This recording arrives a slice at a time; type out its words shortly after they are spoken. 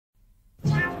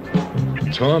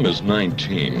Tom is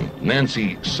 19,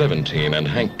 Nancy 17, and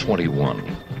Hank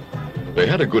 21. They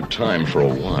had a good time for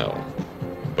a while,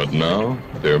 but now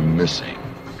they're missing.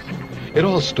 It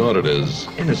all started as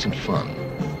innocent fun.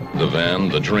 The van,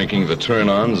 the drinking, the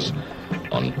turn-ons,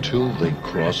 until they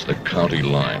crossed the county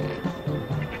line.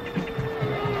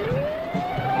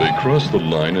 They crossed the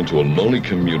line into a lonely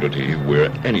community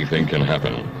where anything can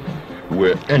happen,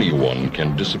 where anyone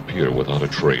can disappear without a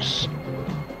trace.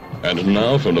 And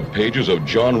now, from the pages of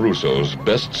John Russo's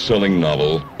best-selling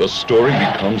novel, the story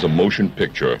becomes a motion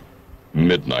picture,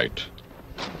 Midnight.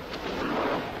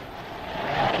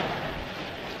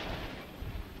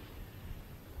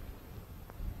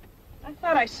 I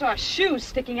thought I saw shoes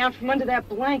sticking out from under that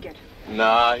blanket.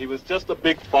 Nah, he was just a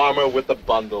big farmer with a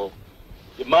bundle.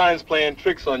 Your mind's playing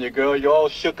tricks on you, girl. You're all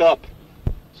shook up.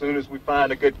 As soon as we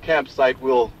find a good campsite,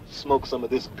 we'll smoke some of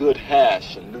this good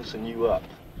hash and loosen you up.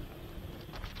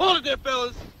 Hold it there,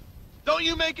 fellas. Don't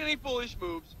you make any foolish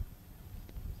moves.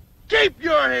 Keep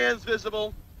your hands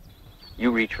visible.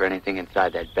 You reach for anything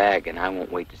inside that bag, and I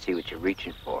won't wait to see what you're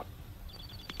reaching for.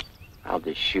 I'll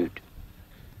just shoot.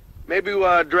 Maybe we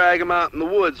ought to drag them out in the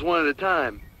woods one at a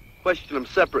time. Question them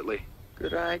separately.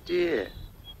 Good idea.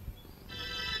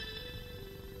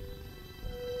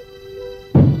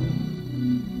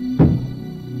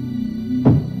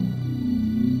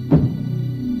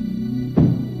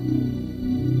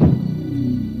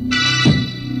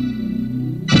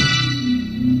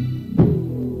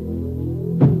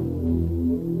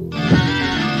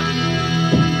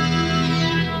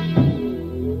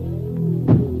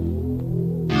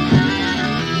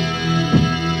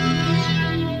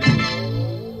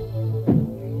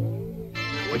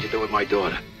 My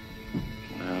daughter.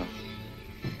 Well,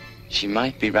 she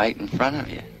might be right in front of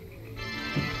you.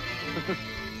 There's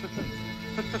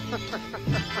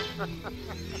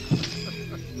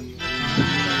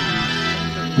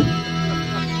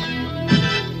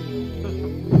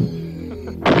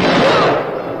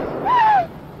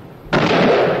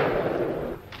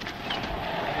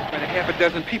been a half a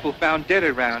dozen people found dead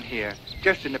around here,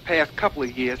 just in the past couple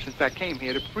of years since I came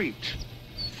here to preach.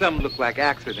 Some look like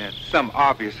accidents, some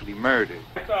obviously murdered.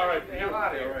 It's all right. Stay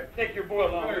out of here. Take your boy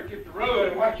along. Keep the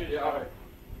road. Watch it. Yeah, all right.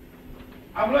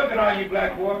 I'm looking on you,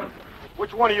 black boy.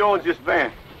 Which one of you owns this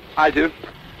van? I do.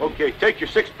 Okay, take your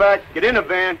six-pack, get in the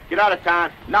van, get out of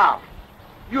town, now.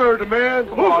 You heard the man.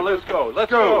 Come on, let's go. Let's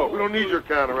go. We don't need your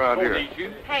kind around here. Don't need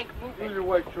you. Hank, move Where's it. your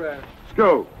white trash? Let's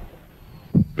go.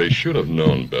 They should have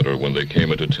known better when they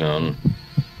came into town.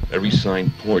 Every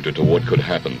sign pointed to what could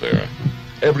happen there.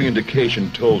 Every indication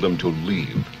told them to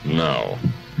leave now.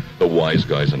 The wise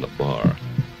guys in the bar,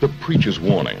 the preacher's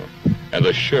warning, and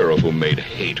the sheriff who made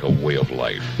hate a way of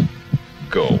life.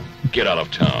 Go, get out of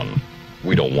town.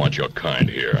 We don't want your kind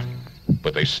here.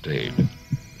 But they stayed.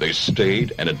 They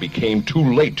stayed, and it became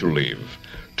too late to leave.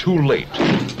 Too late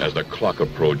as the clock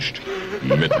approached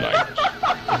midnight.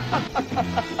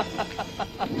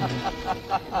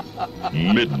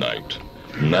 Midnight.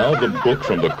 Now the book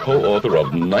from the co-author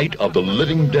of Night of the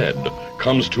Living Dead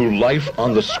comes to life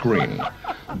on the screen.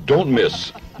 Don't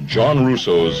miss John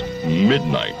Russo's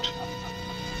Midnight.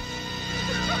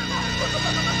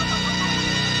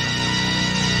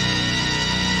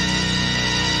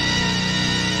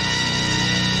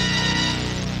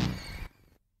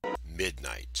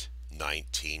 Midnight,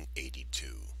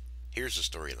 1982. Here's the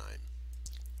storyline.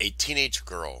 A teenage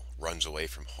girl runs away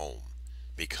from home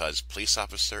because police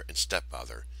officer and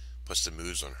stepfather puts the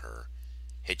moves on her,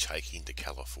 hitchhiking to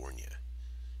California.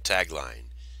 Tagline: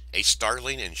 a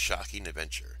startling and shocking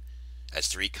adventure as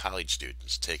three college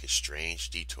students take a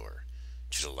strange detour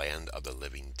to the land of the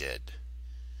living dead.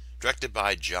 Directed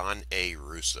by John A.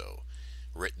 Russo.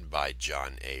 Written by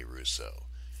John A. Russo.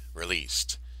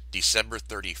 Released December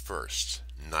 31st,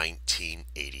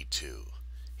 1982.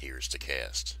 Here's the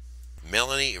cast.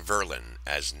 Melanie Verlin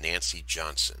as Nancy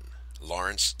Johnson.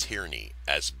 Lawrence Tierney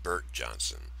as Bert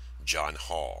Johnson, John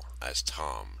Hall as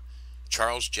Tom,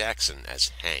 Charles Jackson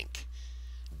as Hank,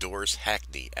 Doris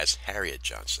Hackney as Harriet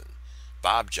Johnson,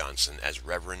 Bob Johnson as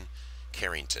Reverend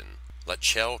Carrington,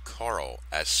 Lachelle Carl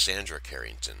as Sandra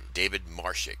Carrington, David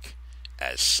Marshick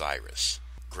as Cyrus,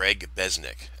 Greg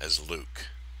Besnick as Luke,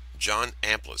 John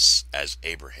Amplis as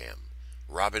Abraham,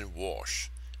 Robin Walsh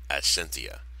as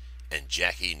Cynthia, and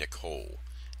Jackie Nicole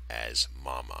as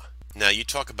Mama. Now, you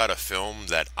talk about a film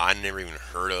that I never even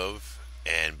heard of,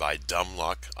 and by dumb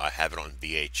luck, I have it on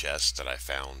VHS that I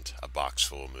found a box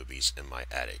full of movies in my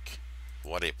attic.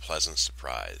 What a pleasant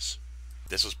surprise.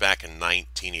 This was back in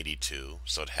 1982,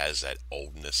 so it has that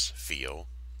oldness feel,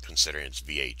 considering it's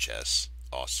VHS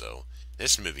also.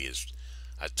 This movie is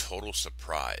a total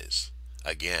surprise.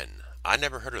 Again, I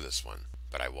never heard of this one,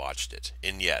 but I watched it.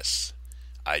 And yes,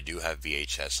 I do have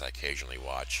VHS I occasionally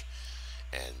watch,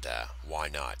 and why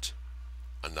not?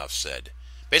 Enough said.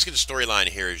 Basically, the storyline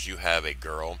here is you have a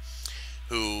girl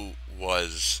who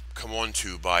was come on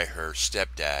to by her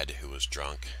stepdad, who was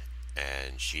drunk,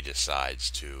 and she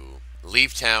decides to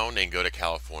leave town and go to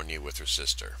California with her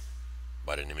sister.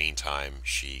 But in the meantime,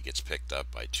 she gets picked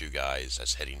up by two guys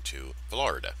that's heading to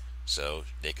Florida. So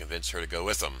they convince her to go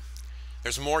with them.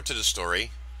 There's more to the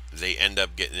story. They end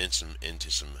up getting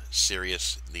into some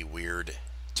seriously weird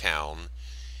town,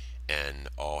 and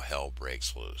all hell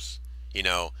breaks loose. You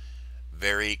know,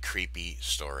 very creepy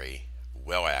story,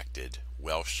 well acted,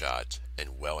 well shot,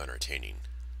 and well entertaining.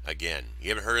 Again, you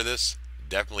haven't heard of this?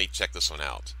 Definitely check this one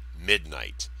out.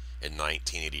 Midnight in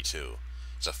 1982.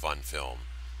 It's a fun film,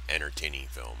 entertaining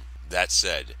film. That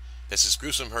said, this is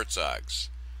Gruesome Herzog's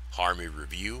Horror Movie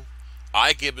Review.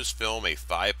 I give this film a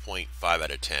 5.5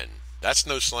 out of 10. That's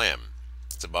no slam.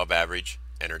 It's above average,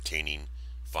 entertaining,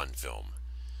 fun film.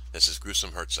 This is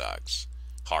Gruesome Herzog's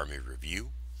Horror Movie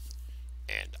Review,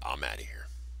 and I'm out of here.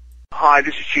 Hi,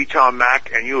 this is Cheetah Mac,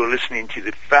 and you are listening to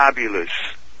the fabulous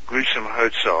Gruesome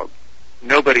Herzog.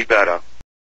 Nobody better.